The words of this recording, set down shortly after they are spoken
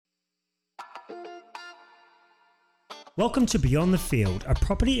Welcome to Beyond the Field, a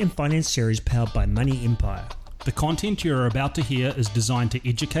property and finance series powered by Money Empire. The content you are about to hear is designed to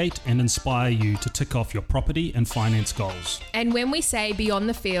educate and inspire you to tick off your property and finance goals. And when we say beyond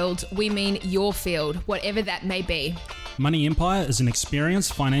the field, we mean your field, whatever that may be. Money Empire is an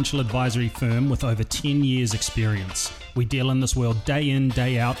experienced financial advisory firm with over 10 years experience. We deal in this world day in,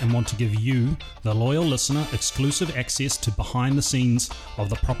 day out and want to give you, the loyal listener, exclusive access to behind the scenes of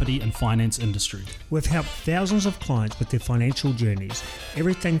the property and finance industry. We've helped thousands of clients with their financial journeys,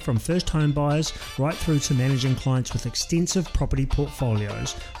 everything from first home buyers right through to managing clients with extensive property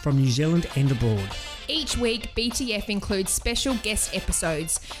portfolios from New Zealand and abroad. Each week, BTF includes special guest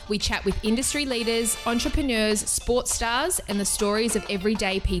episodes. We chat with industry leaders, entrepreneurs, sports stars, and the stories of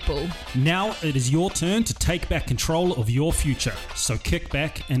everyday people. Now it is your turn to take back control of your future, so kick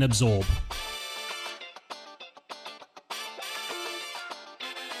back and absorb.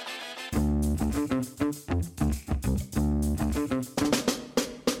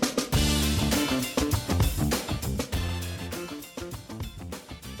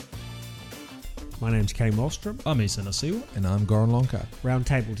 My name's Kane Wallstrom. I'm Isa Nasiwa. And I'm Goran Lonka.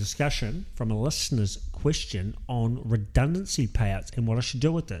 Roundtable discussion from a listener's question on redundancy payouts and what I should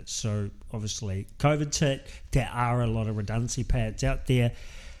do with it. So obviously COVID's hit, there are a lot of redundancy payouts out there.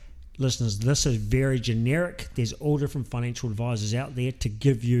 Listeners, this is very generic. There's all different financial advisors out there to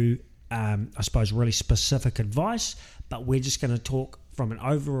give you, I suppose, really specific advice, but we're just going to talk from an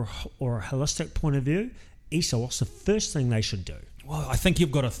over or a holistic point of view. Isa, what's the first thing they should do? Well, I think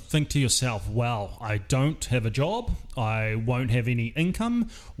you've got to think to yourself, well, I don't have a job, I won't have any income.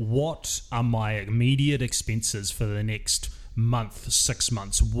 What are my immediate expenses for the next month, 6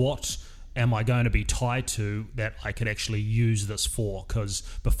 months? What am I going to be tied to that I could actually use this for? Because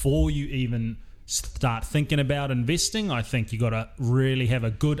before you even start thinking about investing, I think you got to really have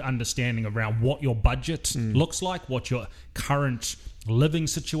a good understanding around what your budget looks like, what your current living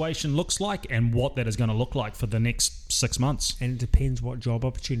situation looks like, and what that is going to look like for the next 6 months. And it depends what job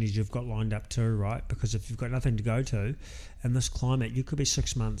opportunities you've got lined up too, right? Because if you've got nothing to go to in this climate, you could be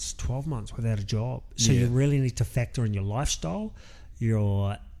 6 months, 12 months without a job. So you really need to factor in your lifestyle,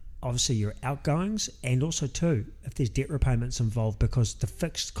 your outgoings, and also too, if there's debt repayments involved, because the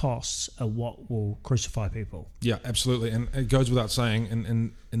fixed costs are what will crucify people. Yeah, absolutely. And it goes without saying,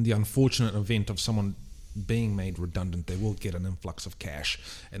 in the unfortunate event of someone being made redundant, they will get an influx of cash.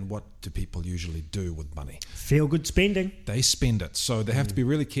 And what do people usually do with money? Feel good spending. They spend it. So they have to be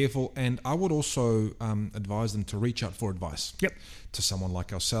really careful. And I would also advise them to reach out for advice to someone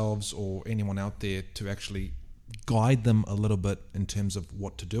like ourselves or anyone out there to actually guide them a little bit in terms of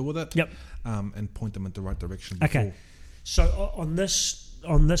what to do with it, and point them in the right direction. Okay, so on this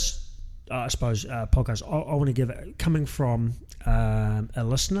I suppose podcast, I want to give it, coming from a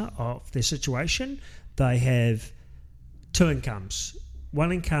listener of their situation. They have two incomes.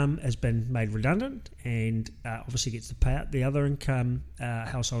 One income has been made redundant and obviously gets the payout. The other income,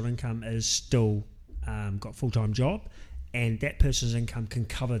 household income, is still got a full-time job, and that person's income can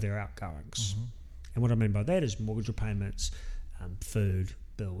cover their outgoings. And what I mean by that is mortgage repayments, food,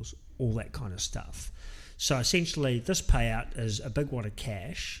 bills, all that kind of stuff. So essentially, this payout is a big wad of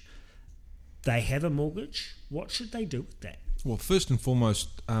cash. They have a mortgage. What should they do with that? Well, first and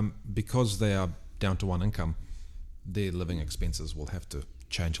foremost, because they are down to one income, their living expenses will have to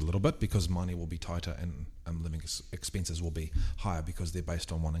change a little bit because money will be tighter and living expenses will be higher because they're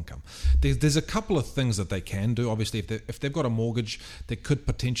based on one income. There's a couple of things that they can do. Obviously, if they've got a mortgage, they could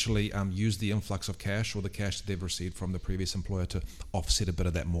potentially use the influx of cash or the cash that they've received from the previous employer to offset a bit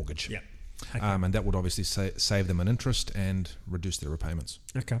of that mortgage. Yeah. Okay. And that would obviously save them an interest and reduce their repayments.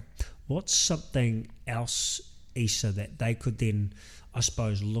 Okay. What's something else, Isa, that they could then, I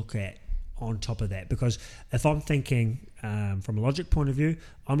suppose, look at on top of that? Because if I'm thinking from a logic point of view,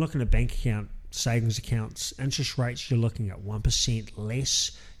 I'm looking at bank account, savings accounts, interest rates, you're looking at 1%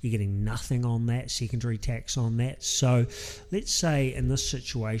 less, you're getting nothing on that, secondary tax on that. So let's say in this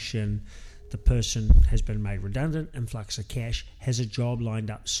situation, the person has been made redundant, influx of cash, has a job lined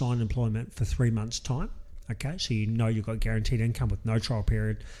up, signed employment for 3 months' time. Okay, so you know you've got guaranteed income with no trial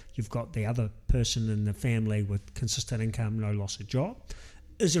period. You've got the other person in the family with consistent income, no loss of job.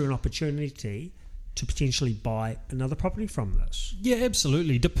 Is there an opportunity to potentially buy another property from this? Yeah,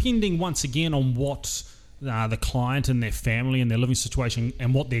 absolutely. Depending once again on what the client and their family and their living situation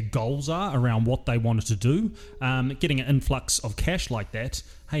and what their goals are around what they wanted to do, getting an influx of cash like that,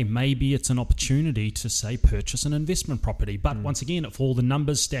 hey, maybe it's an opportunity to, say, purchase an investment property. But once again, if all the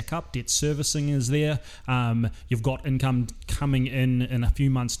numbers stack up, debt servicing is there, you've got income coming in a few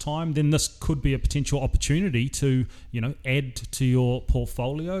months' time, then this could be a potential opportunity to, add to your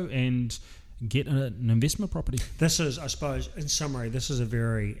portfolio and get an investment property. This is, I suppose, in summary, this is a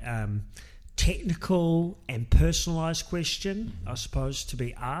very technical and personalised question, I suppose, to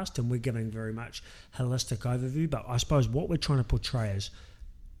be asked, and we're giving very much holistic overview. But I suppose what we're trying to portray is,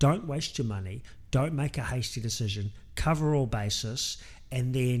 don't waste your money, don't make a hasty decision, cover all bases,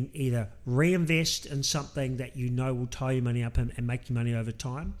 and then either reinvest in something that you know will tie your money up and make you money over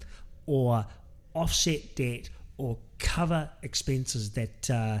time, or offset debt, or cover expenses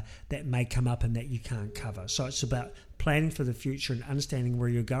that may come up and that you can't cover. So it's about planning for the future and understanding where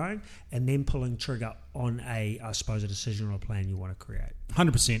you're going, and then pulling trigger on a decision or a plan you want to create.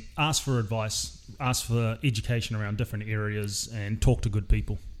 100%. Ask for advice, ask for education around different areas, and talk to good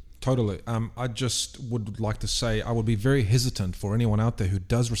people. Totally. I just would like to say I would be very hesitant for anyone out there who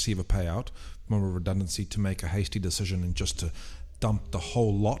does receive a payout from a redundancy to make a hasty decision and just to dump the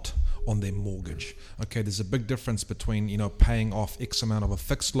whole lot on their mortgage. Okay, there's a big difference between, paying off X amount of a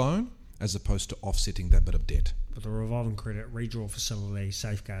fixed loan as opposed to offsetting that bit of debt. With a revolving credit redraw facility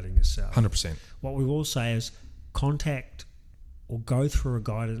safeguarding yourself. 100%. What we will say is contact or go through a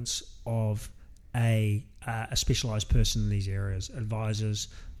guidance of a specialised person in these areas, advisors,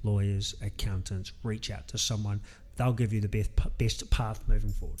 lawyers, accountants. Reach out to someone. They'll give you the best path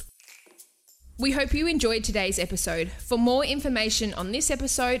moving forward. We hope you enjoyed today's episode. For more information on this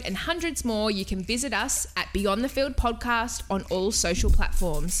episode and hundreds more, you can visit us at Beyond the Field Podcast on all social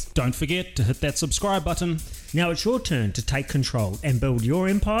platforms. Don't forget to hit that subscribe button. Now it's your turn to take control and build your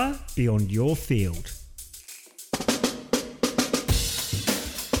empire beyond your field.